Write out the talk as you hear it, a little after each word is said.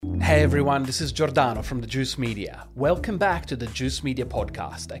Hey everyone, this is Giordano from the Juice Media. Welcome back to the Juice Media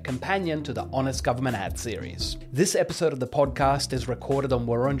Podcast, a companion to the Honest Government Ad series. This episode of the podcast is recorded on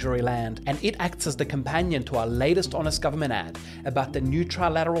Wurundjeri land, and it acts as the companion to our latest Honest Government ad about the new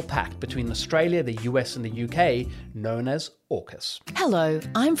trilateral pact between Australia, the US and the UK, known as AUKUS. Hello,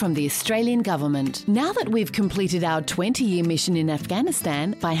 I'm from the Australian Government. Now that we've completed our 20-year mission in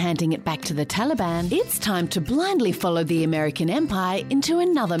Afghanistan by handing it back to the Taliban, it's time to blindly follow the American empire into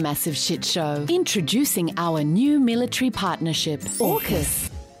another massive shit show. Introducing our new military partnership, AUKUS.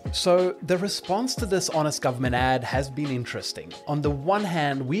 So, the response to this Honest Government ad has been interesting. On the one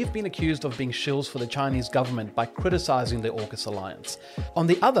hand, we've been accused of being shills for the Chinese government by criticising the AUKUS alliance. On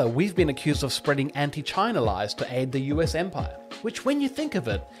the other, we've been accused of spreading anti-China lies to aid the US empire, which, when you think of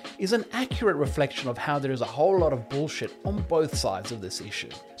it, is an accurate reflection of how there is a whole lot of bullshit on both sides of this issue.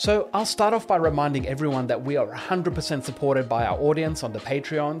 So, I'll start off by reminding everyone that we are 100% supported by our audience on the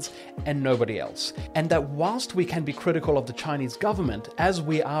Patreons and nobody else. And that whilst we can be critical of the Chinese government, as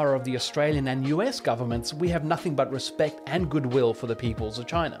we are of the Australian and US governments, we have nothing but respect and goodwill for the peoples of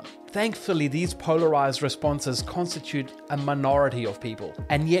China. Thankfully, these polarized responses constitute a minority of people,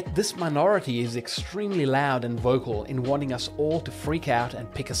 and yet this minority is extremely loud and vocal in wanting us all to freak out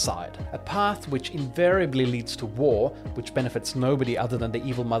and pick a side, a path which invariably leads to war, which benefits nobody other than the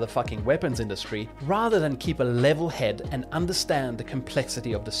evil motherfucking weapons industry, rather than keep a level head and understand the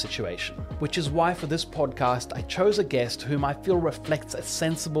complexity of the situation. Which is why for this podcast, I chose a guest whom I feel reflects a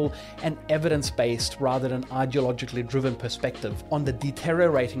sensible and evidence-based rather than ideologically driven perspective on the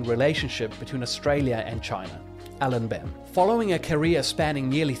deteriorating relationship between Australia and China. Allan Behm. Following a career spanning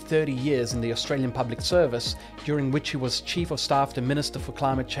nearly 30 years in the Australian Public Service, during which he was Chief of Staff to Minister for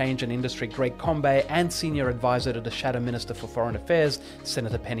Climate Change and Industry Greg Combet and Senior Advisor to the Shadow Minister for Foreign Affairs,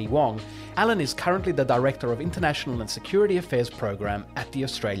 Senator Penny Wong, Allan is currently the Director of International and Security Affairs Program at the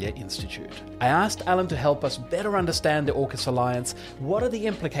Australia Institute. I asked Allan to help us better understand the AUKUS alliance, what are the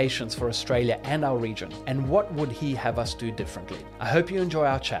implications for Australia and our region, and what would he have us do differently. I hope you enjoy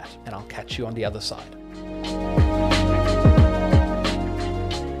our chat, and I'll catch you on the other side.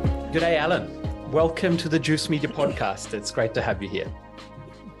 G'day, Allan. Welcome to the Juice Media Podcast. It's great to have you here.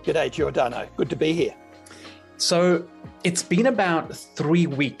 G'day, Giordano. Good to be here. So it's been about 3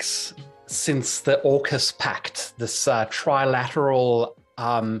 weeks since the AUKUS Pact, this trilateral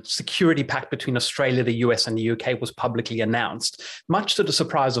security pact between Australia, the US and the UK was publicly announced, much to the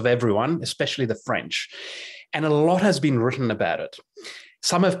surprise of everyone, especially the French. And a lot has been written about it.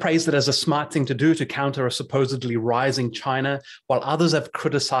 Some have praised it as a smart thing to do to counter a supposedly rising China, while others have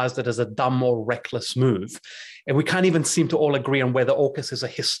criticized it as a dumb or reckless move. And we can't even seem to all agree on whether AUKUS is a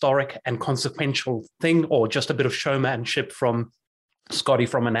historic and consequential thing or just a bit of showmanship from Scotty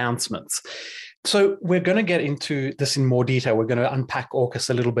from announcements. So we're going to get into this in more detail. We're going to unpack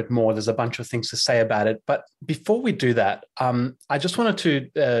AUKUS a little bit more. There's a bunch of things to say about it. But before we do that, I just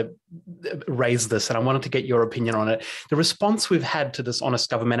wanted to raise this, and I wanted to get your opinion on it. The response we've had to this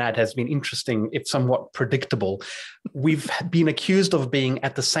Honest Government ad has been interesting, if somewhat predictable. We've been accused of being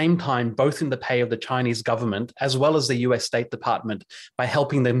at the same time both in the pay of the Chinese government as well as the US State Department by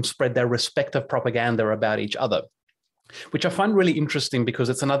helping them spread their respective propaganda about each other, which I find really interesting because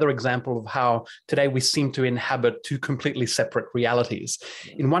it's another example of how today we seem to inhabit two completely separate realities.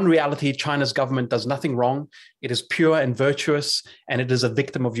 In one reality, China's government does nothing wrong. It is pure and virtuous, and it is a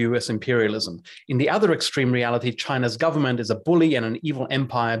victim of US imperialism. In the other extreme reality, China's government is a bully and an evil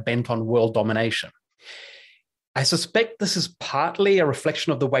empire bent on world domination. I suspect this is partly a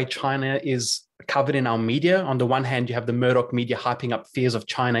reflection of the way China is covered in our media. On the one hand, you have the Murdoch media hyping up fears of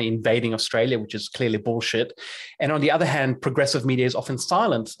China invading Australia, which is clearly bullshit. And on the other hand, progressive media is often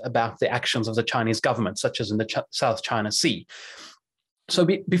silent about the actions of the Chinese government, such as in the South China Sea. So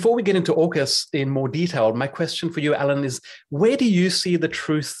before we get into AUKUS in more detail, my question for you, Allan, is where do you see the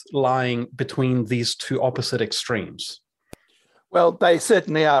truth lying between these two opposite extremes? Well, they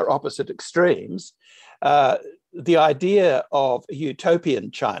certainly are opposite extremes. The idea of a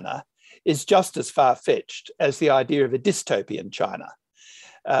utopian China is just as far-fetched as the idea of a dystopian China.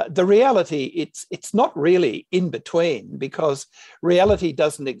 The reality, it's not really in between, because reality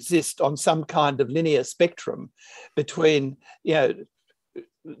doesn't exist on some kind of linear spectrum between, the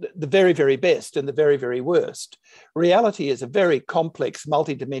very, very best and the very, very worst. Reality is a very complex,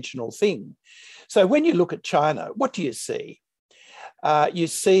 multidimensional thing. So when you look at China, what do you see? You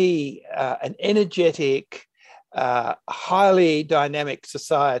see an energetic, highly dynamic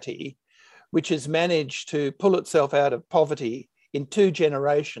society which has managed to pull itself out of poverty in 2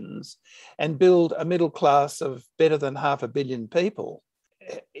 generations and build a middle class of better than 500 million people.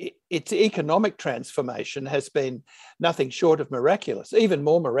 its economic transformation has been nothing short of miraculous, even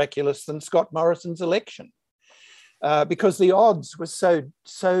more miraculous than Scott Morrison's election, because the odds were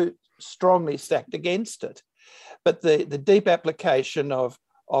so strongly stacked against it. But the deep application of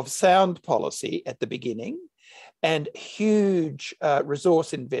sound policy at the beginning and huge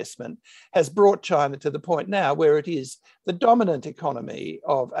resource investment has brought China to the point now where it is the dominant economy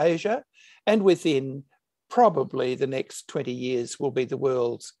of Asia, and within probably the next 20 years will be the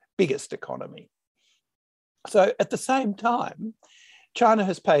world's biggest economy. So at the same time, China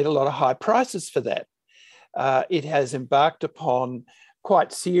has paid a lot of high prices for that. It has embarked upon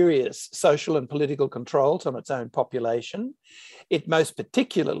quite serious social and political controls on its own population. It most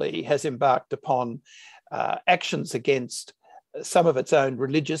particularly has embarked upon actions against some of its own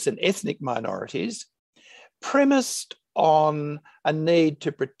religious and ethnic minorities, premised on a need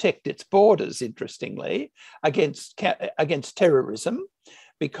to protect its borders, interestingly, against terrorism,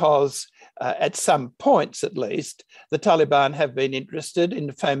 because at some points, at least, the Taliban have been interested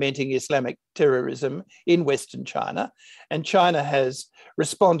in fomenting Islamic terrorism in Western China, and China has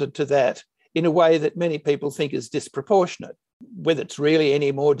responded to that in a way that many people think is disproportionate. Whether it's really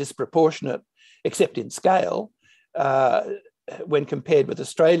any more disproportionate, except in scale, when compared with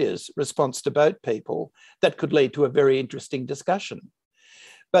Australia's response to boat people, that could lead to a very interesting discussion.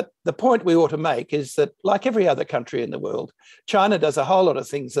 But the point we ought to make is that, like every other country in the world, China does a whole lot of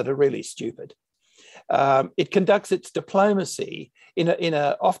things that are really stupid. It conducts its diplomacy in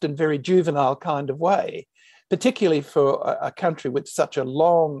a often very juvenile kind of way, particularly for a country with such a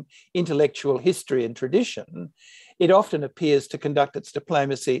long intellectual history and tradition. It often appears to conduct its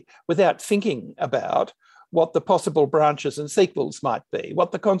diplomacy without thinking about what the possible branches and sequels might be,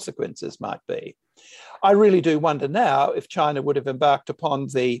 what the consequences might be. I really do wonder now if China would have embarked upon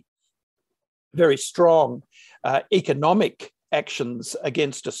the very strong economic actions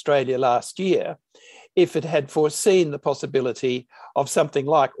against Australia last year, if it had foreseen the possibility of something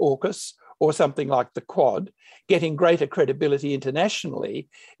like AUKUS or something like the Quad getting greater credibility internationally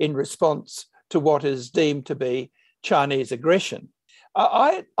in response to what is deemed to be Chinese aggression.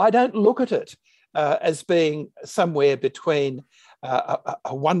 I don't look at it as being somewhere between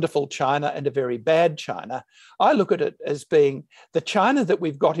a wonderful China and a very bad China. I look at it as being the China that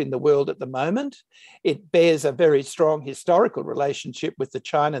we've got in the world at the moment. It bears a very strong historical relationship with the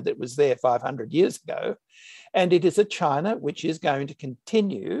China that was there 500 years ago. And it is a China which is going to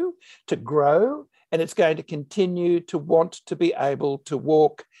continue to grow, and it's going to continue to want to be able to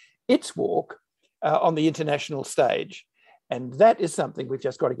walk its walk on the international stage. And that is something we've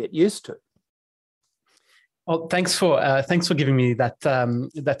just got to get used to. Well, thanks for giving me that.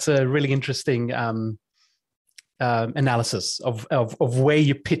 That's a really interesting analysis of where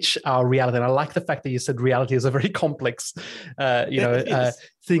you pitch our reality. And I like the fact that you said reality is a very complex,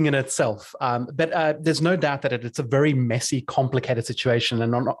 thing in itself. But there's no doubt that it's a very messy, complicated situation.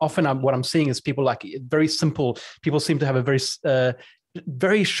 And often what I'm seeing is people very simple. People seem to have a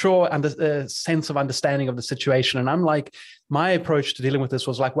very sure sense of understanding of the situation. And I'm like, my approach to dealing with this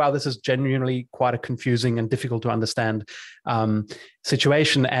was like, wow, this is genuinely quite a confusing and difficult to understand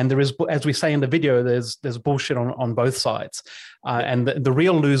situation. And there is, as we say in the video, there's bullshit on both sides. And the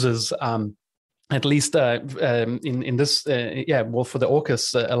real losers, at least in this, for the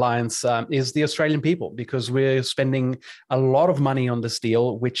AUKUS alliance, is the Australian people, because we're spending a lot of money on this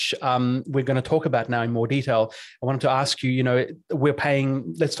deal, which we're going to talk about now in more detail. I wanted to ask you, we're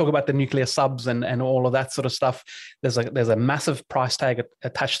paying, let's talk about the nuclear subs and all of that sort of stuff. There's a massive price tag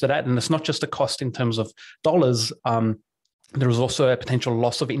attached to that. And it's not just a cost in terms of dollars. There is also a potential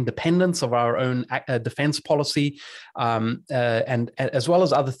loss of independence of our own defense policy, and as well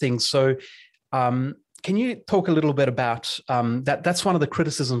as other things. So, can you talk a little bit about that? That's one of the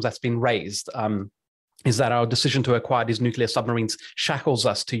criticisms that's been raised, is that our decision to acquire these nuclear submarines shackles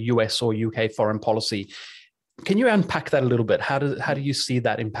us to US or UK foreign policy. Can you unpack that a little bit? How do you see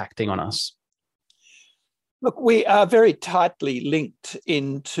that impacting on us? Look, we are very tightly linked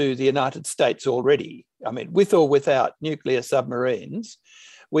into the United States already. I mean, with or without nuclear submarines,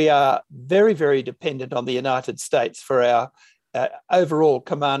 we are very, very dependent on the United States for our overall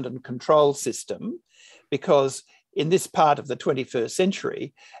command and control system, because in this part of the 21st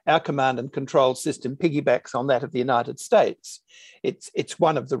century, our command and control system piggybacks on that of the United States. It's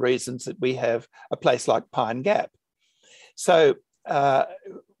one of the reasons that we have a place like Pine Gap. So our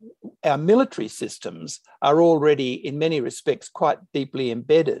military systems are already, in many respects, quite deeply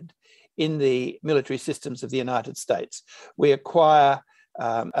embedded in the military systems of the United States. We acquire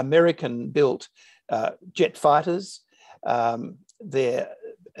American-built jet fighters. They're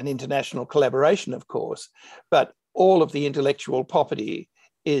an international collaboration, of course, but all of the intellectual property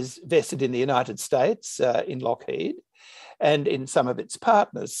is vested in the United States, in Lockheed, and in some of its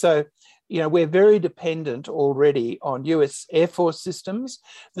partners. So, we're very dependent already on US Air Force systems.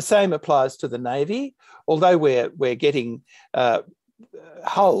 The same applies to the Navy, although we're getting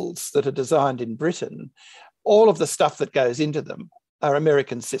hulls that are designed in Britain. All of the stuff that goes into them are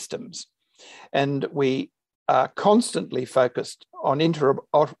American systems. And we are constantly focused on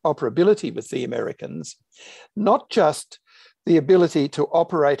interoperability with the Americans, not just the ability to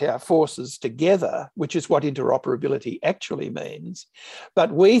operate our forces together, which is what interoperability actually means,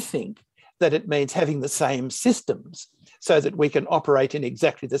 but we think that it means having the same systems so that we can operate in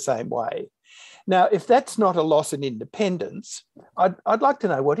exactly the same way. Now, if that's not a loss in independence, I'd like to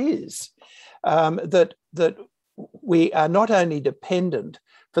know what is. That we are not only dependent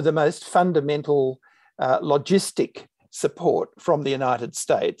for the most fundamental logistic support from the United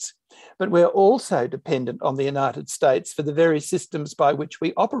States, but we're also dependent on the United States for the very systems by which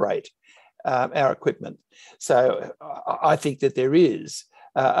we operate our equipment. So I think that there is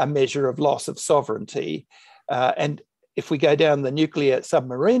a measure of loss of sovereignty. And if we go down the nuclear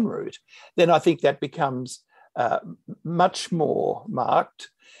submarine route, then I think that becomes much more marked,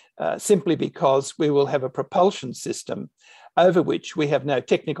 simply because we will have a propulsion system over which we have no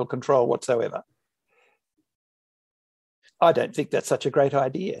technical control whatsoever. I don't think that's such a great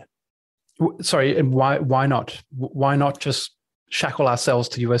idea. Sorry, and why not? Why not just shackle ourselves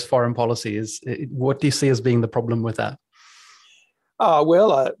to US foreign policy? What do you see as being the problem with that? Oh,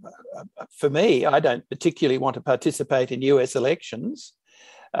 well, for me, I don't particularly want to participate in US elections.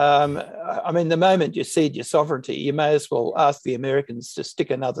 I mean, the moment you cede your sovereignty, you may as well ask the Americans to stick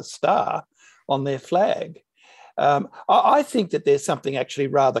another star on their flag. I think that there's something actually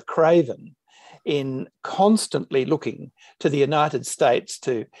rather craven in constantly looking to the United States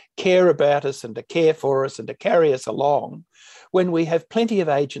to care about us and to care for us and to carry us along when we have plenty of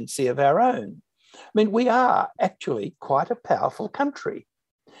agency of our own. I mean, we are actually quite a powerful country,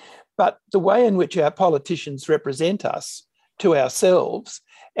 but the way in which our politicians represent us to ourselves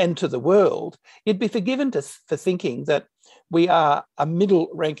and to the world, you'd be forgiven for thinking that we are a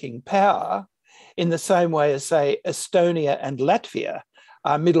middle-ranking power in the same way as, say, Estonia and Latvia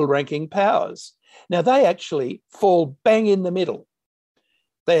are middle-ranking powers. Now, they actually fall bang in the middle.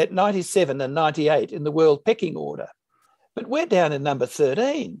 They're at 97 and 98 in the world pecking order, but we're down in number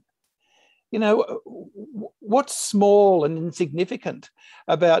 13. What's small and insignificant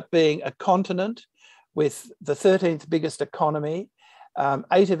about being a continent with the 13th biggest economy,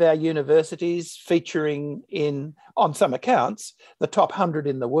 8 of our universities featuring in, on some accounts, the top 100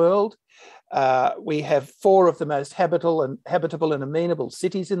 in the world. We have 4 of the most habitable and amenable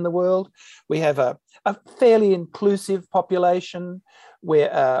cities in the world. We have a fairly inclusive population. We're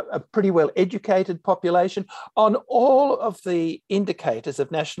a pretty well educated population. On all of the indicators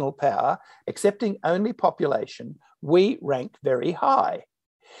of national power, excepting only population, we rank very high.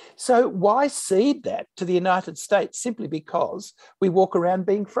 So why cede that to the United States simply because we walk around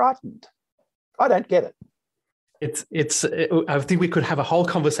being frightened? I don't get it. I think we could have a whole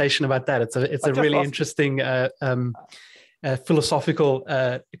conversation about that. It's a really interesting philosophical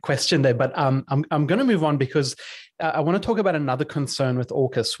question there. But I'm going to move on because I want to talk about another concern with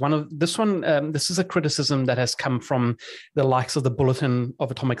AUKUS. This is a criticism that has come from the likes of the Bulletin of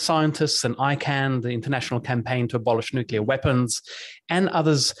Atomic Scientists and ICANN, the International Campaign to Abolish Nuclear Weapons, and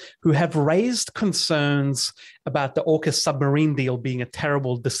others who have raised concerns about the AUKUS submarine deal being a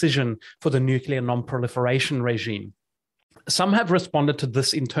terrible decision for the nuclear non-proliferation regime. Some have responded to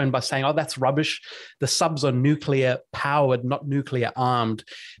this in turn by saying, oh, that's rubbish. The subs are nuclear powered, not nuclear armed.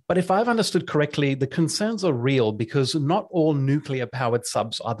 But if I've understood correctly, the concerns are real because not all nuclear powered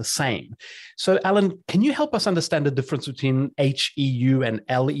subs are the same. So, Allan, can you help us understand the difference between HEU and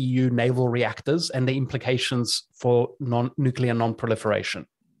LEU naval reactors and the implications for nuclear non-proliferation?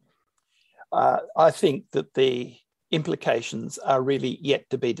 I think that the implications are really yet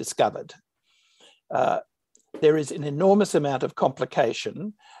to be discovered. There is an enormous amount of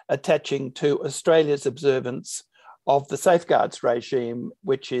complication attaching to Australia's observance of the safeguards regime,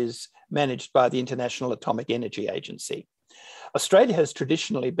 which is managed by the International Atomic Energy Agency. Australia has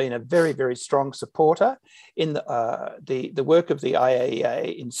traditionally been a very, very strong supporter in the work of the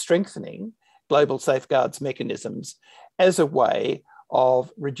IAEA in strengthening global safeguards mechanisms as a way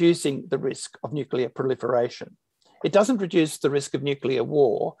of reducing the risk of nuclear proliferation. It doesn't reduce the risk of nuclear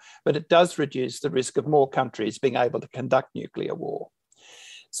war, but it does reduce the risk of more countries being able to conduct nuclear war.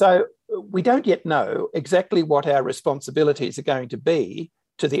 So we don't yet know exactly what our responsibilities are going to be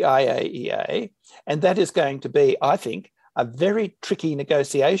to the IAEA, and that is going to be, I think, a very tricky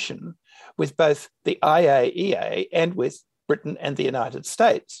negotiation with both the IAEA and with Britain and the United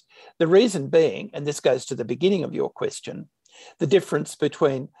States. The reason being, and this goes to the beginning of your question, the difference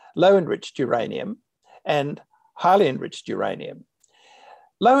between low enriched uranium and highly enriched uranium.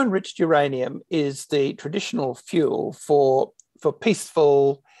 Low enriched uranium is the traditional fuel for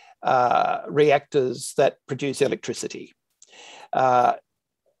peaceful reactors that produce electricity.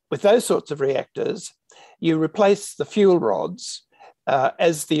 With those sorts of reactors, you replace the fuel rods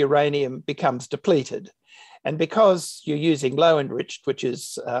as the uranium becomes depleted. And because you're using low enriched, which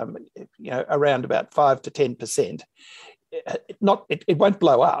is around about 5 to 10%, it won't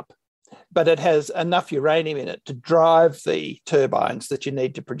blow up, but it has enough uranium in it to drive the turbines that you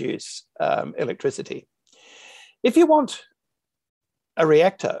need to produce electricity. If you want a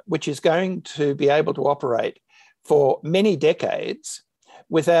reactor which is going to be able to operate for many decades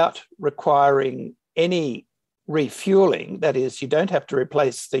without requiring any refueling, that is, you don't have to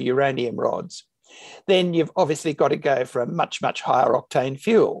replace the uranium rods, then you've obviously got to go for a much, much higher octane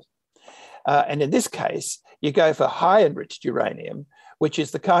fuel. And in this case, you go for high enriched uranium, which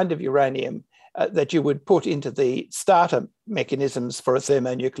is the kind of uranium that you would put into the starter mechanisms for a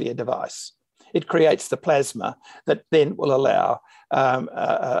thermonuclear device. It creates the plasma that then will allow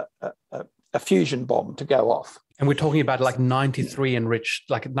a fusion bomb to go off. And we're talking about like 93% enriched,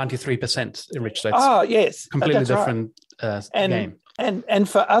 like 93% enriched. So it's yes, completely different game. And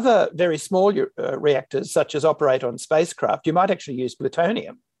for other very small reactors, such as operate on spacecraft, you might actually use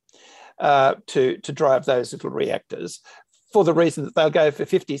plutonium to drive those little reactors, for the reason that they'll go for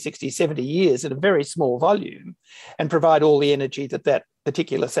 50, 60, 70 years at a very small volume and provide all the energy that that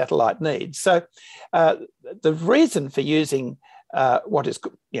particular satellite needs. So the reason for using what is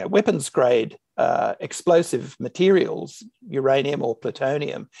weapons grade explosive materials, uranium or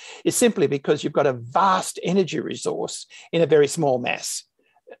plutonium, is simply because you've got a vast energy resource in a very small mass.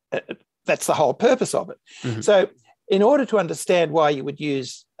 That's the whole purpose of it. Mm-hmm. So in order to understand why you would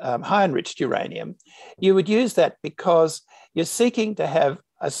use high enriched uranium, you would use that because you're seeking to have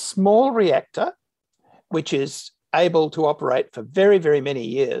a small reactor which is able to operate for very, very many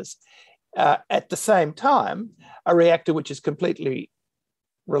years. At the same time, a reactor which is completely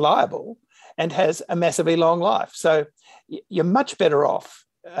reliable and has a massively long life. So you're much better off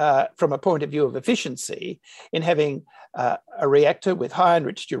from a point of view of efficiency in having a reactor with high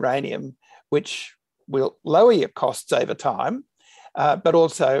enriched uranium, which will lower your costs over time, but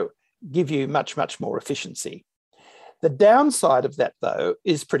also give you much, much more efficiency. The downside of that, though,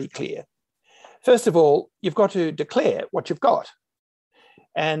 is pretty clear. First of all, you've got to declare what you've got.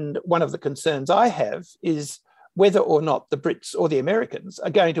 And one of the concerns I have is whether or not the Brits or the Americans are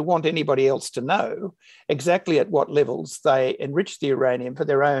going to want anybody else to know exactly at what levels they enrich the uranium for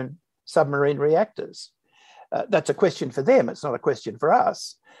their own submarine reactors. That's a question for them. It's not a question for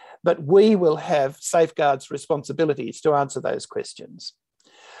us. But we will have safeguards responsibilities to answer those questions.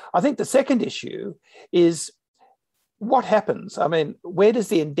 I think the second issue is what happens? I mean, where does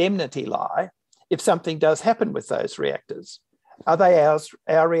the indemnity lie if something does happen with those reactors? Are they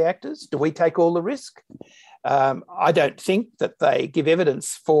our reactors? Do we take all the risk? I don't think that they give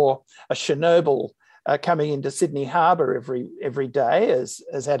evidence for a Chernobyl coming into Sydney Harbour every day,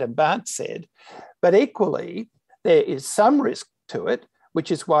 as Allan Behm said. But equally, there is some risk to it, which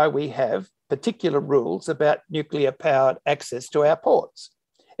is why we have particular rules about nuclear-powered access to our ports.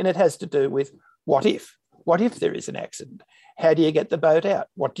 And it has to do with what if? What if there is an accident? How do you get the boat out?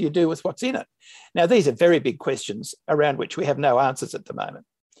 What do you do with what's in it? Now, these are very big questions around which we have no answers at the moment.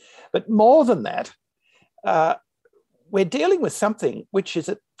 But more than that, we're dealing with something which is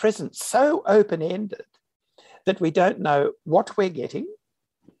at present so open-ended that we don't know what we're getting,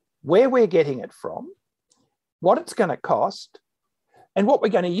 where we're getting it from, what it's going to cost, and what we're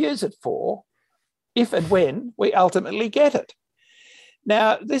going to use it for if and when we ultimately get it.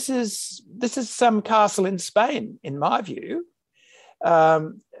 Now, this is some castle in Spain, in my view.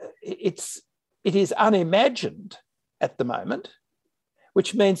 It is unimagined at the moment,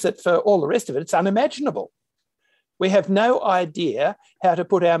 which means that for all the rest of it, it's unimaginable. We have no idea how to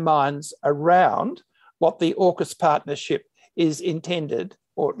put our minds around what the AUKUS partnership is intended,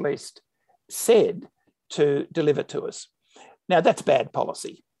 or at least said, to deliver to us. Now, that's bad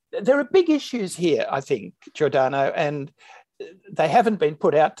policy. There are big issues here, I think, Giordano, and they haven't been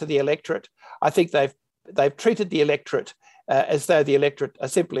put out to the electorate. I think they've treated the electorate as though the electorate are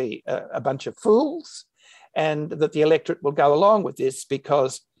simply a bunch of fools, and that the electorate will go along with this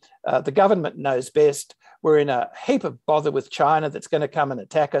because the government knows best. We're in a heap of bother with China that's going to come and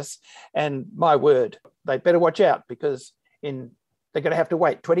attack us. And my word, they better watch out, because they're going to have to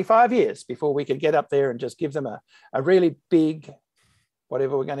wait 25 years before we can get up there and just give them a really big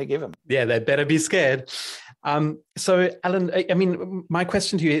whatever we're going to give them. Yeah, they better be scared. So, Allan, I mean, my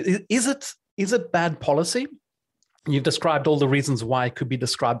question to you is it bad policy? You've described all the reasons why it could be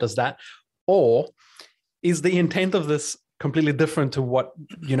described as that, or is the intent of this completely different to what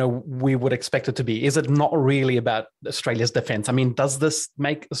we would expect it to be? Is it not really about Australia's defence? I mean, does this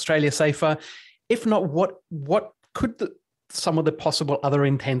make Australia safer? If not, what could some of the possible other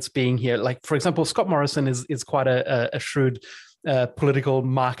intents being here? Like, for example, Scott Morrison is quite a shrewd political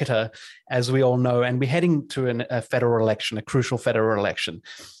marketer, as we all know, and we're heading to a federal election, a crucial federal election.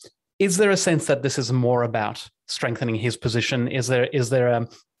 Is there a sense that this is more about strengthening his position? Is there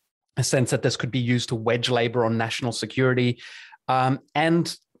a sense that this could be used to wedge Labor on national security?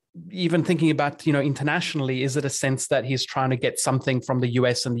 And even thinking about, internationally, is it a sense that he's trying to get something from the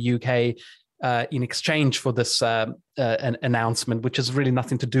US and the UK in exchange for this an announcement, which has really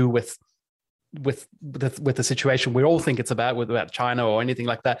nothing to do with the situation we all think it's about China or anything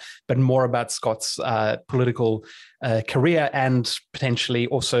like that, but more about Scott's political career and potentially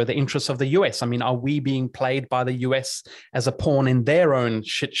also the interests of the US. I mean, are we being played by the US as a pawn in their own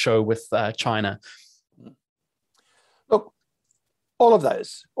shit show with China? Look, all of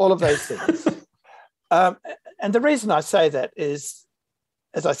those things. And the reason I say that is,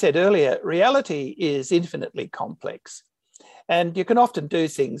 as I said earlier, reality is infinitely complex. And you can often do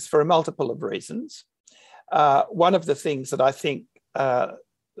things for a multiple of reasons. One of the things that I think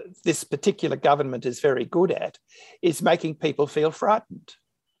this particular government is very good at is making people feel frightened.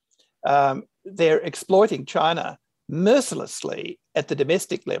 They're exploiting China mercilessly at the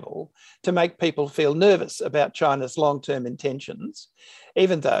domestic level to make people feel nervous about China's long-term intentions,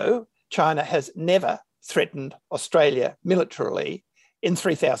 even though China has never threatened Australia militarily in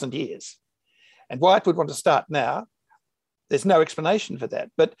 3,000 years. And why it would want to start now, there's no explanation for that.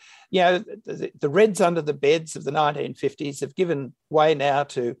 But, the Reds under the beds of the 1950s have given way now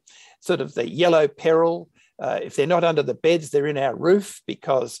to sort of the yellow peril. If they're not under the beds, they're in our roof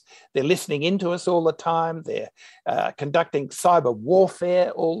because they're listening into us all the time. They're conducting cyber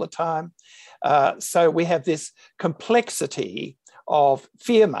warfare all the time. So we have this complexity of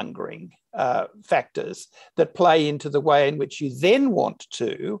fear-mongering factors that play into the way in which you then want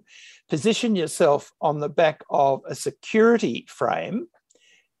to position yourself on the back of a security frame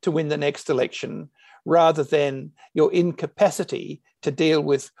to win the next election, rather than your incapacity to deal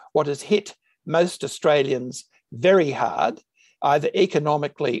with what has hit most Australians very hard, either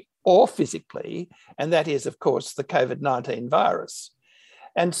economically or physically, and that is, of course, the COVID-19 virus.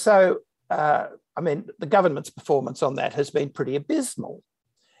 And so, the government's performance on that has been pretty abysmal,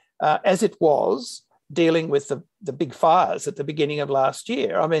 as it was dealing with the big fires at the beginning of last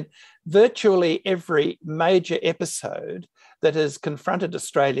year. I mean, virtually every major episode that has confronted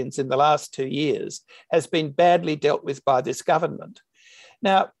Australians in the last 2 years has been badly dealt with by this government.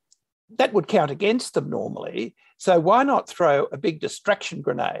 Now, that would count against them normally. So why not throw a big distraction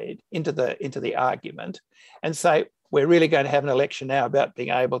grenade into the argument and say, we're really going to have an election now about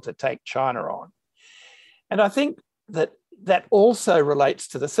being able to take China on? And I think that also relates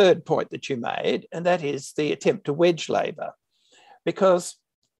to the third point that you made, and that is the attempt to wedge Labor. Because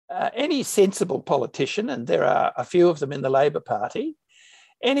any sensible politician, and there are a few of them in the Labor Party,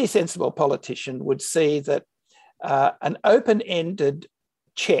 any sensible politician would see that an open-ended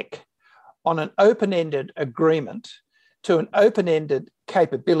check on an open-ended agreement to an open-ended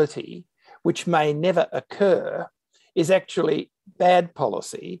capability, which may never occur, is actually bad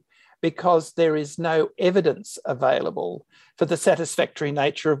policy, because there is no evidence available for the satisfactory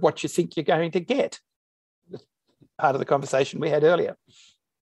nature of what you think you're going to get. Part of the conversation we had earlier.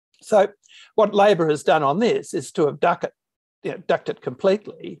 So what Labor has done on this is to have ducked it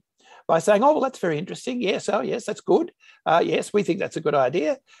completely by saying, oh, well, that's very interesting. Yes, oh, yes, that's good. Yes, we think that's a good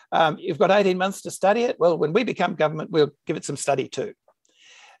idea. You've got 18 months to study it. Well, when we become government, we'll give it some study too.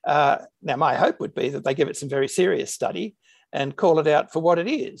 Now, my hope would be that they give it some very serious study and call it out for what it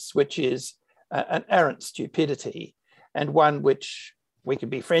is, which is an arrant stupidity, and one which we can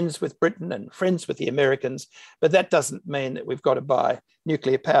be friends with Britain and friends with the Americans, but that doesn't mean that we've got to buy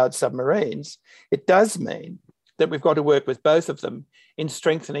nuclear-powered submarines. It does mean that we've got to work with both of them in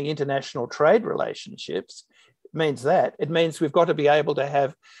strengthening international trade relationships. It means that. It means we've got to be able to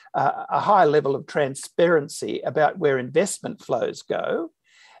have a high level of transparency about where investment flows go.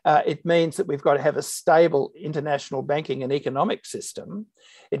 It means that we've got to have a stable international banking and economic system.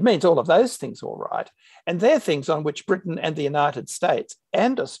 It means all of those things, all right. And they're things on which Britain and the United States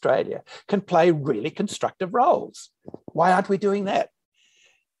and Australia can play really constructive roles. Why aren't we doing that?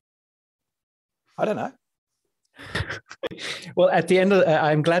 I don't know. Well, at the end of,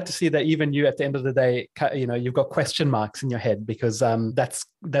 I'm glad to see that even you, at the end of the day, you've got question marks in your head, because that's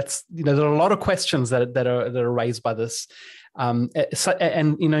there are a lot of questions that are raised by this, and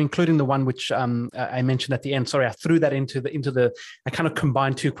including the one which I mentioned at the end. Sorry, I threw that into the. I kind of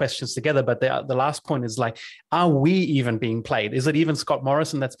combined two questions together, but the last point is like, are we even being played? Is it even Scott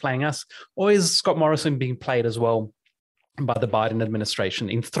Morrison that's playing us, or is Scott Morrison being played as well by the Biden administration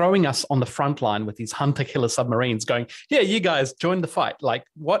in throwing us on the front line with these hunter-killer submarines, going, yeah, you guys join the fight? Like,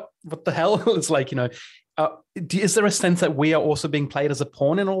 what the hell? It's like, is there a sense that we are also being played as a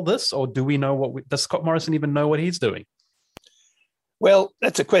pawn in all this, or do we know does Scott Morrison even know what he's doing? Well,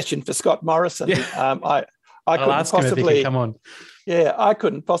 that's a question for Scott Morrison. Yeah. I couldn't ask him if he can come on. Yeah, I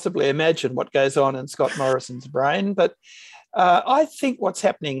couldn't possibly imagine what goes on in Scott Morrison's brain, but I think what's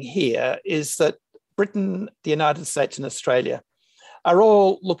happening here is that Britain, the United States and Australia are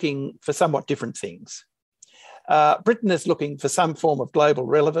all looking for somewhat different things. Britain is looking for some form of global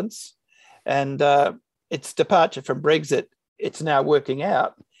relevance, and its departure from Brexit, it's now working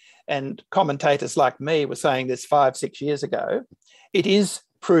out. And commentators like me were saying this 5-6 years ago. It is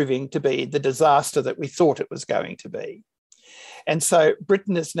proving to be the disaster that we thought it was going to be. And so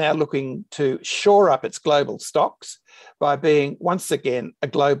Britain is now looking to shore up its global stocks by being once again a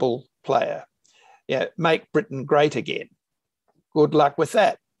global player. Make Britain great again. Good luck with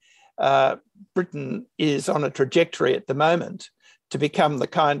that. Britain is on a trajectory at the moment to become the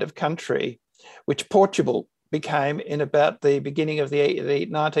kind of country which Portugal became in about the beginning of the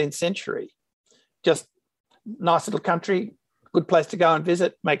 19th century. Just nice little country, good place to go and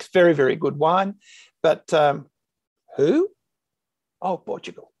visit, makes very, very good wine. But who? Oh,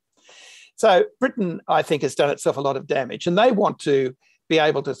 Portugal. So Britain, I think, has done itself a lot of damage, and they want to be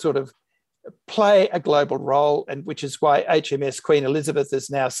able to sort of play a global role, and which is why HMS Queen Elizabeth is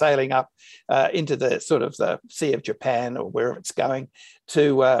now sailing up into the sort of the Sea of Japan or wherever it's going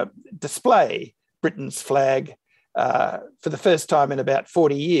to display Britain's flag for the first time in about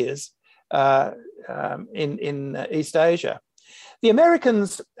 40 years in East Asia. The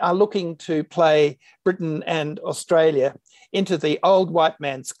Americans are looking to play Britain and Australia into the old white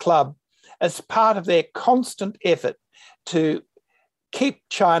man's club as part of their constant effort to keep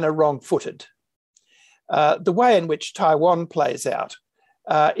China wrong-footed. The way in which Taiwan plays out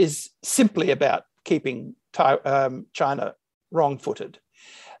is simply about keeping China wrong-footed,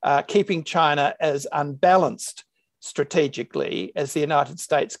 keeping China as unbalanced strategically as the United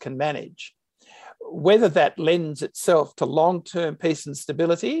States can manage. Whether that lends itself to long-term peace and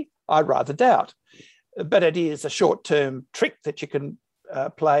stability, I rather doubt. But it is a short-term trick that you can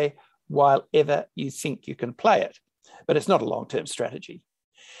play while ever you think you can play it. But it's not a long-term strategy.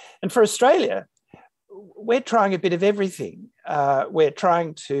 And for Australia, we're trying a bit of everything. We're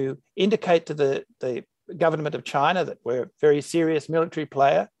trying to indicate to the government of China that we're a very serious military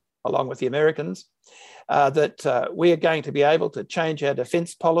player, along with the Americans, that we are going to be able to change our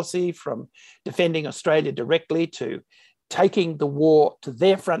defence policy from defending Australia directly to taking the war to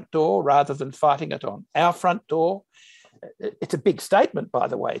their front door rather than fighting it on our front door. It's a big statement, by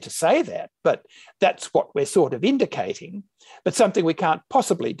the way, to say that, but that's what we're sort of indicating, but something we can't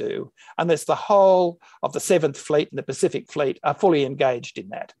possibly do unless the whole of the 7th Fleet and the Pacific Fleet are fully engaged in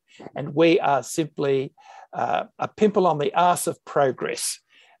that. And we are simply a pimple on the arse of progress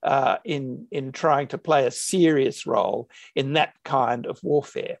in trying to play a serious role in that kind of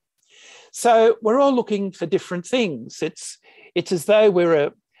warfare. So we're all looking for different things. It's as though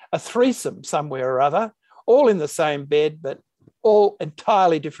we're a threesome somewhere or other, all in the same bed, but all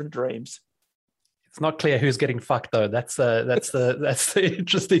entirely different dreams. It's not clear who's getting fucked, though. That's the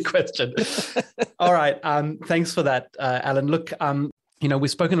interesting question. All right, thanks for that, Allan. Look,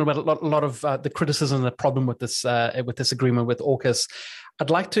 we've spoken about a lot of the criticism and the problem with this agreement with AUKUS. I'd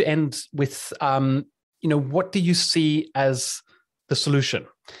like to end with, what do you see as the solution?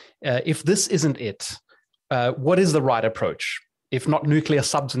 If this isn't it, what is the right approach? If not nuclear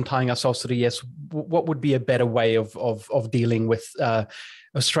subs and tying ourselves to the ES, what would be a better way of dealing with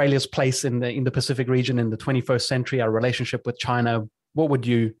Australia's place in the Pacific region in the 21st century, our relationship with China? What would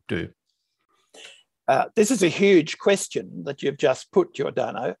you do? This is a huge question that you've just put,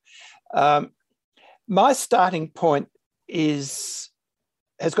 Giordano. My starting point has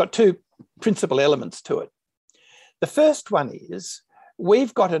got two principal elements to it. The first one is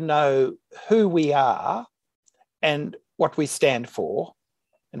we've got to know who we are and what we stand for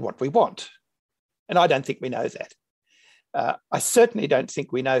and what we want. And I don't think we know that. I certainly don't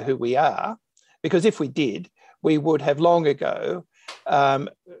think we know who we are, because if we did, we would have long ago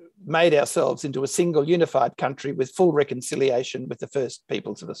made ourselves into a single unified country with full reconciliation with the First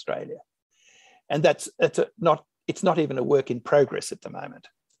Peoples of Australia. And that's not it's not even a work in progress at the moment.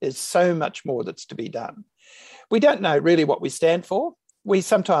 There's so much more that's to be done. We don't know really what we stand for. We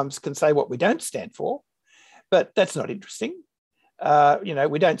sometimes can say what we don't stand for, but that's not interesting.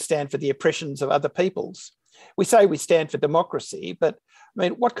 We don't stand for the oppressions of other peoples. We say we stand for democracy, but I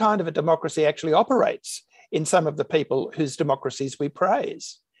mean, what kind of a democracy actually operates in some of the people whose democracies we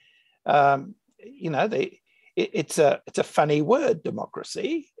praise? It's a funny word,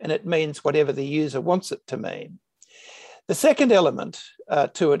 democracy, and it means whatever the user wants it to mean. The second element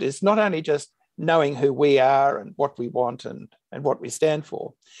to it is not only just knowing who we are and what we want and what we stand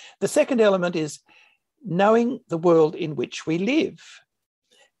for. The second element is knowing the world in which we live.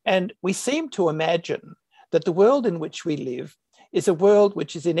 And we seem to imagine that the world in which we live is a world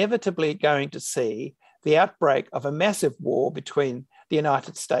which is inevitably going to see the outbreak of a massive war between the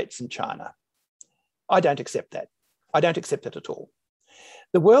United States and China. I don't accept that. I don't accept it at all.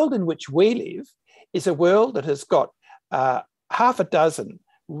 The world in which we live is a world that has got half a dozen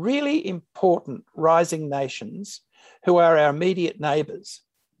really important rising nations who are our immediate neighbours,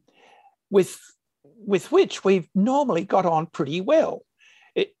 with which we've normally got on pretty well.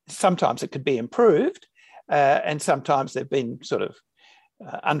 Sometimes it could be improved, and sometimes there have been sort of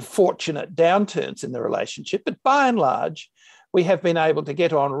unfortunate downturns in the relationship, but by and large, we have been able to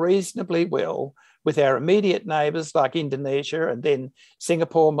get on reasonably well with our immediate neighbours like Indonesia and then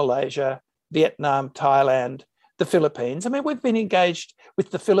Singapore, Malaysia, Vietnam, Thailand, the Philippines. I mean, we've been engaged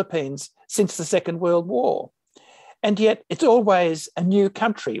with the Philippines since the Second World War. And yet it's always a new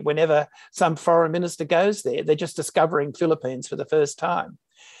country. Whenever some foreign minister goes there, they're just discovering Philippines for the first time.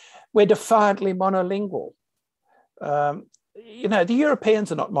 We're defiantly monolingual. The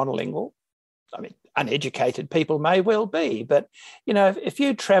Europeans are not monolingual. I mean, uneducated people may well be, but, if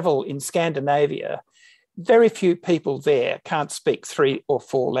you travel in Scandinavia, very few people there can't speak 3 or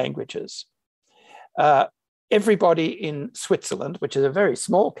 4 languages. Everybody in Switzerland, which is a very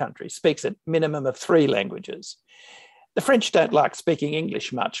small country, speaks a minimum of 3 languages. The French don't like speaking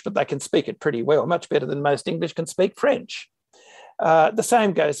English much, but they can speak it pretty well, much better than most English can speak French. The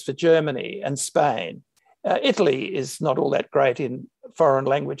same goes for Germany and Spain. Italy is not all that great in foreign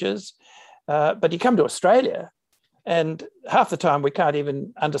languages, but you come to Australia and half the time we can't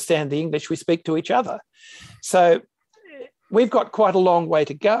even understand the English we speak to each other. So we've got quite a long way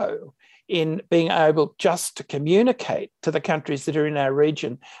to go in being able just to communicate to the countries that are in our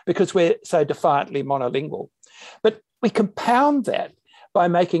region because we're so defiantly monolingual. But we compound that by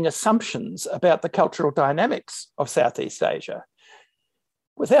making assumptions about the cultural dynamics of Southeast Asia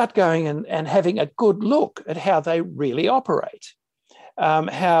without going and having a good look at how they really operate,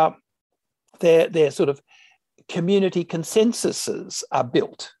 how their sort of community consensuses are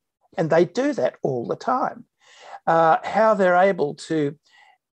built. And they do that all the time. How they're able to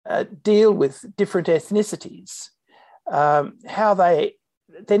deal with different ethnicities, how they're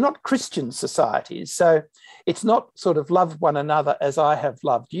not Christian societies. So it's not sort of love one another as I have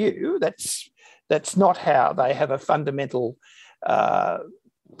loved you. That's not how they have a fundamental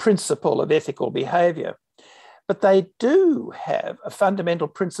principle of ethical behaviour. But they do have a fundamental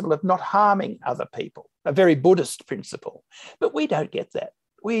principle of not harming other people, a very Buddhist principle. But we don't get that.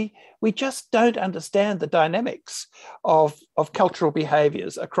 We just don't understand the dynamics of cultural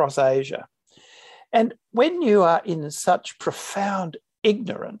behaviours across Asia. And when you are in such profound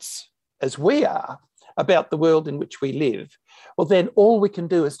ignorance as we are about the world in which we live, well, then all we can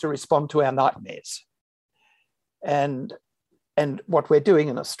do is to respond to our nightmares. And what we're doing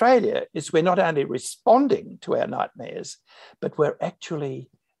in Australia is we're not only responding to our nightmares, but we're actually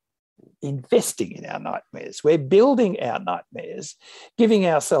investing in our nightmares. We're building our nightmares, giving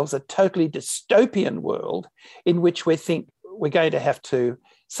ourselves a totally dystopian world in which we think we're going to have to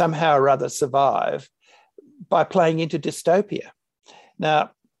somehow or other survive by playing into dystopia.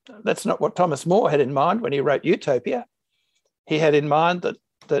 Now, that's not what Thomas More had in mind when he wrote Utopia. He had in mind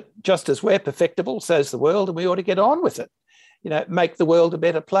that just as we're perfectible, so's the world, and we ought to get on with it. Make the world a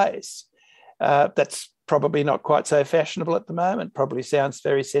better place. That's probably not quite so fashionable at the moment, probably sounds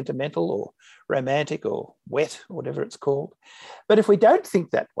very sentimental or romantic or wet, or whatever it's called. But if we don't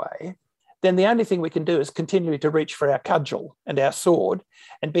think that way, then the only thing we can do is continue to reach for our cudgel and our sword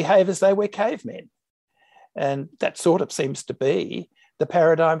and behave as though we're cavemen. And that sort of seems to be the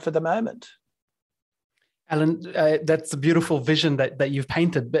paradigm for the moment. Allan, that's a beautiful vision that you've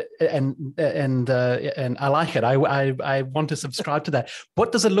painted, and I like it. I want to subscribe to that.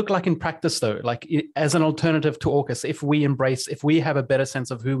 What does it look like in practice, though? Like as an alternative to AUKUS, if we have a better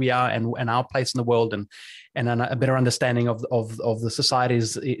sense of who we are and our place in the world, and a better understanding of the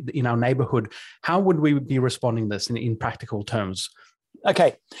societies in our neighborhood, how would we be responding to this in practical terms?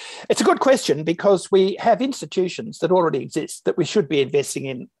 Okay. It's a good question because we have institutions that already exist that we should be investing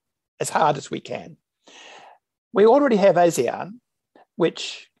in as hard as we can. We already have ASEAN,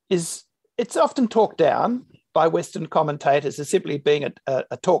 which is, it's often talked down by Western commentators as simply being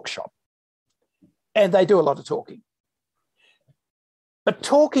a talk shop. And they do a lot of talking. But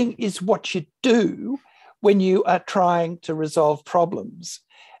talking is what you do when you are trying to resolve problems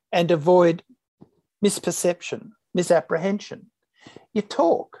and avoid misperception, misapprehension. You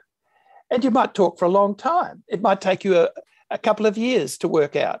talk, and you might talk for a long time. It might take you a couple of years to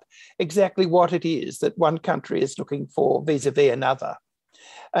work out exactly what it is that one country is looking for vis-a-vis another,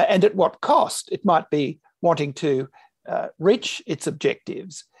 and at what cost. It might be wanting to reach its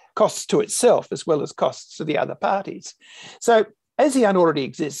objectives, costs to itself as well as costs to the other parties. So ASEAN already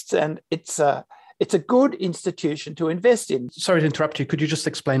exists, and it's a good institution to invest in. Sorry to interrupt you. Could you just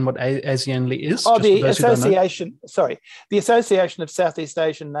explain what ASEAN is? Oh, the Association of Southeast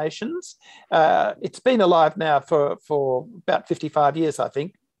Asian Nations. It's been alive now for about 55 years, I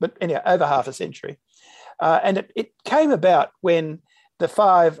think, but anyway, over half a century. And it came about when the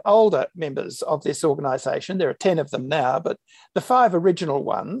 5 older members of this organisation, there are 10 of them now, but the 5 original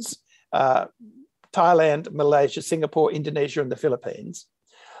ones, Thailand, Malaysia, Singapore, Indonesia, and the Philippines,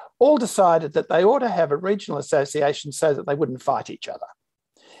 all decided that they ought to have a regional association so that they wouldn't fight each other.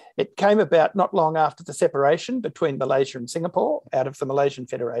 It came about not long after the separation between Malaysia and Singapore out of the Malaysian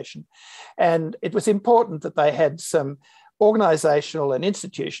Federation. And it was important that they had some organisational and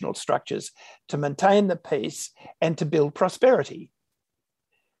institutional structures to maintain the peace and to build prosperity.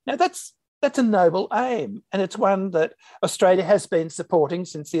 Now, that's a noble aim, and it's one that Australia has been supporting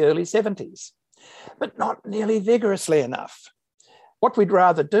since the early 70s, but not nearly vigorously enough. What we'd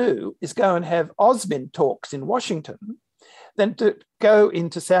rather do is go and have OSMIN talks in Washington than to go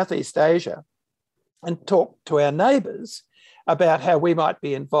into Southeast Asia and talk to our neighbours about how we might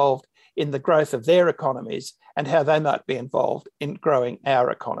be involved in the growth of their economies and how they might be involved in growing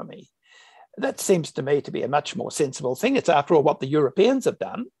our economy. That seems to me to be a much more sensible thing. It's, after all, what the Europeans have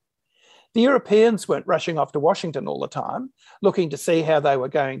done. The Europeans weren't rushing off to Washington all the time, looking to see how they were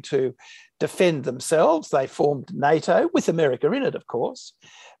going to defend themselves. They formed NATO, with America in it, of course,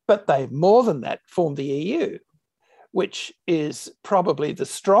 but they, more than that, formed the EU, which is probably the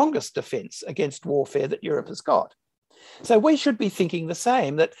strongest defence against warfare that Europe has got. So we should be thinking the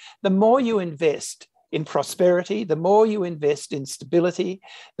same, that the more you invest in prosperity, the more you invest in stability,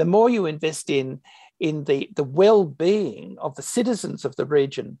 the more you invest in the well-being of the citizens of the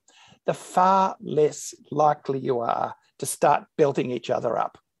region, the far less likely you are to start belting each other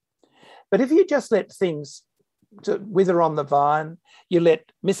up. But if you just let things wither on the vine, you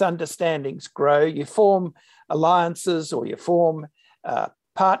let misunderstandings grow, you form alliances or you form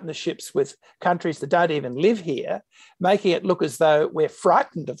partnerships with countries that don't even live here, making it look as though we're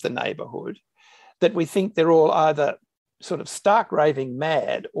frightened of the neighbourhood, that we think they're all either sort of stark raving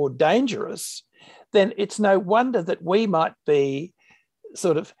mad or dangerous, then it's no wonder that we might be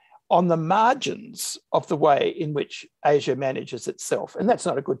sort of on the margins of the way in which Asia manages itself. And that's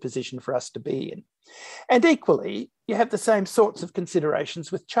not a good position for us to be in. And equally, you have the same sorts of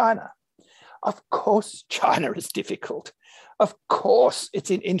considerations with China. Of course, China is difficult. Of course,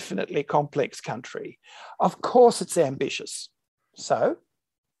 it's an infinitely complex country. Of course, it's ambitious. So,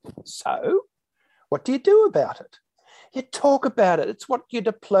 what do you do about it? You talk about it. It's what your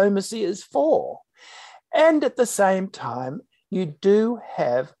diplomacy is for. And at the same time, you do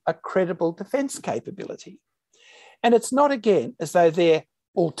have a credible defence capability. And it's not, again, as though they're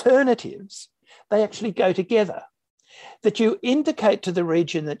alternatives. They actually go together. That you indicate to the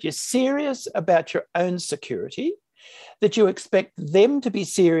region that you're serious about your own security, that you expect them to be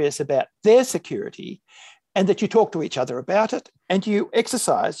serious about their security, and that you talk to each other about it, and you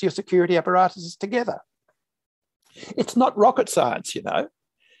exercise your security apparatuses together. It's not rocket science, you know.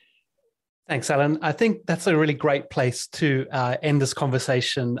 Thanks, Allan. I think that's a really great place to end this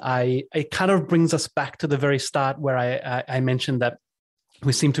conversation. It kind of brings us back to the very start where I mentioned that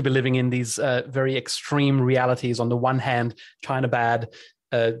we seem to be living in these very extreme realities. On the one hand, China bad,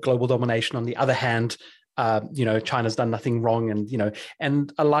 global domination. On the other hand, China's done nothing wrong.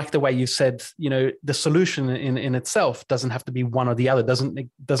 And I like the way you said, the solution in itself doesn't have to be one or the other. It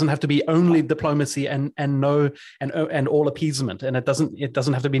doesn't have to be only diplomacy and all appeasement. And it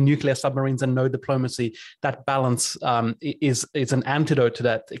doesn't have to be nuclear submarines and no diplomacy. That balance is an antidote to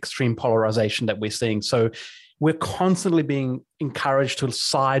that extreme polarization that we're seeing. So we're constantly being encouraged to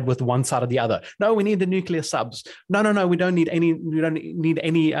side with one side or the other. No, we need the nuclear subs. No, we don't need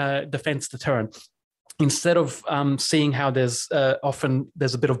any defense deterrent. Instead of seeing how there's a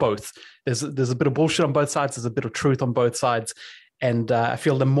bit of both. There's a bit of bullshit on both sides. There's a bit of truth on both sides. And I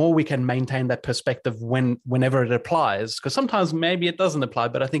feel the more we can maintain that perspective whenever it applies, because sometimes maybe it doesn't apply,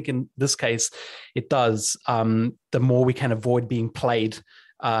 but I think in this case it does, the more we can avoid being played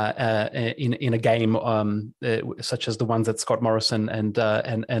in a game such as the ones that Scott Morrison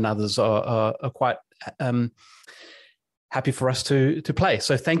and others are quite happy for us to play.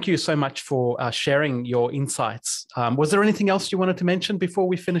 So thank you so much for sharing your insights. Was there anything else you wanted to mention before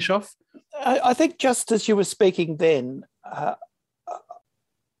we finish off? I think just as you were speaking then,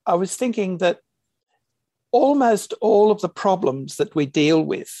 I was thinking that almost all of the problems that we deal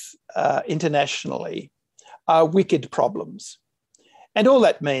with internationally are wicked problems. And all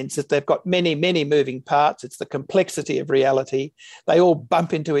that means that they've got many, many moving parts. It's the complexity of reality. They all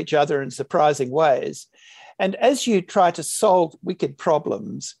bump into each other in surprising ways. And as you try to solve wicked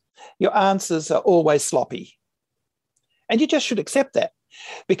problems, your answers are always sloppy. And you just should accept that,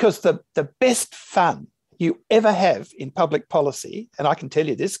 because the best fun you ever have in public policy, and I can tell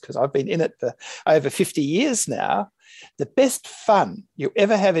you this because I've been in it for over 50 years now, the best fun you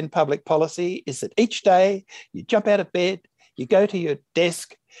ever have in public policy is that each day you jump out of bed, you go to your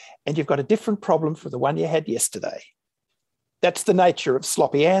desk, and you've got a different problem from the one you had yesterday. That's the nature of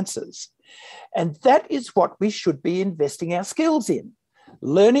sloppy answers. And that is what we should be investing our skills in,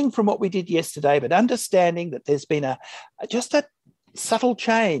 learning from what we did yesterday, but understanding that there's been just a subtle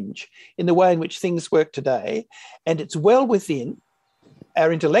change in the way in which things work today. And it's well within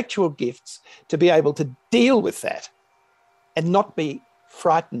our intellectual gifts to be able to deal with that and not be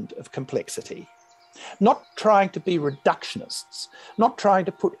frightened of complexity. Not trying to be reductionists, not trying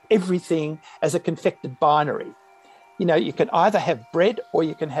to put everything as a confected binary. You know, you can either have bread or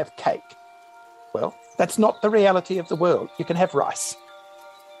you can have cake. Well, that's not the reality of the world. You can have rice.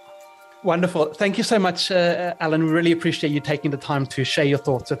 Wonderful. Thank you so much, Allan. We really appreciate you taking the time to share your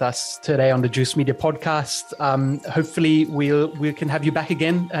thoughts with us today on the Juice Media podcast. Hopefully we can have you back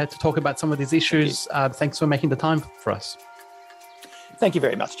again to talk about some of these issues. Thanks for making the time for us. Thank you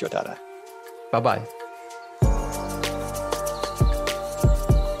very much, Giordano. Bye-bye.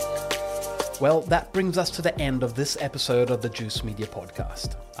 Well, that brings us to the end of this episode of the Juice Media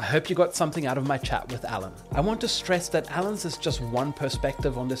podcast. I hope you got something out of my chat with Allan. I want to stress that Allan's is just one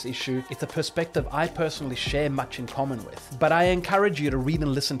perspective on this issue. It's a perspective I personally share much in common with. But I encourage you to read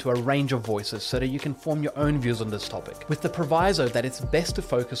and listen to a range of voices so that you can form your own views on this topic, with the proviso that it's best to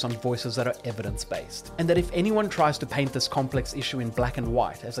focus on voices that are evidence-based. And that if anyone tries to paint this complex issue in black and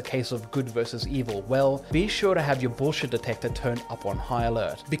white as a case of good versus evil, well, be sure to have your bullshit detector turned up on high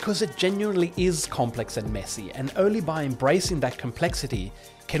alert. Because it genuinely is complex and messy, and only by embracing that complexity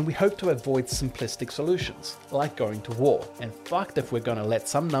can we hope to avoid simplistic solutions, like going to war. And fucked if we're gonna let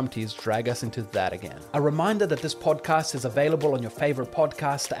some numpties drag us into that again. A reminder that this podcast is available on your favorite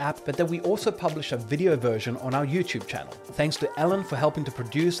podcast app, but that we also publish a video version on our YouTube channel. Thanks to Allan for helping to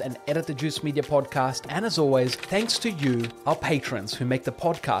produce and edit the Juice Media podcast, and as always, thanks to you, our patrons, who make the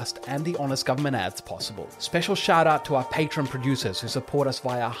podcast and the Honest Government ads possible. Special shout out to our patron producers who support us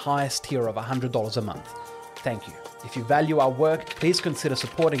via our highest tier of $100 a month. Thank you. If you value our work, please consider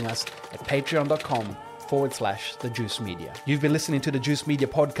supporting us at patreon.com/The Juice Media. You've been listening to the Juice Media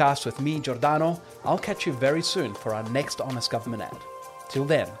podcast with me, Giordano. I'll catch you very soon for our next Honest Government ad. Till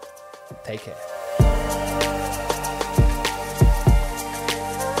then, take care.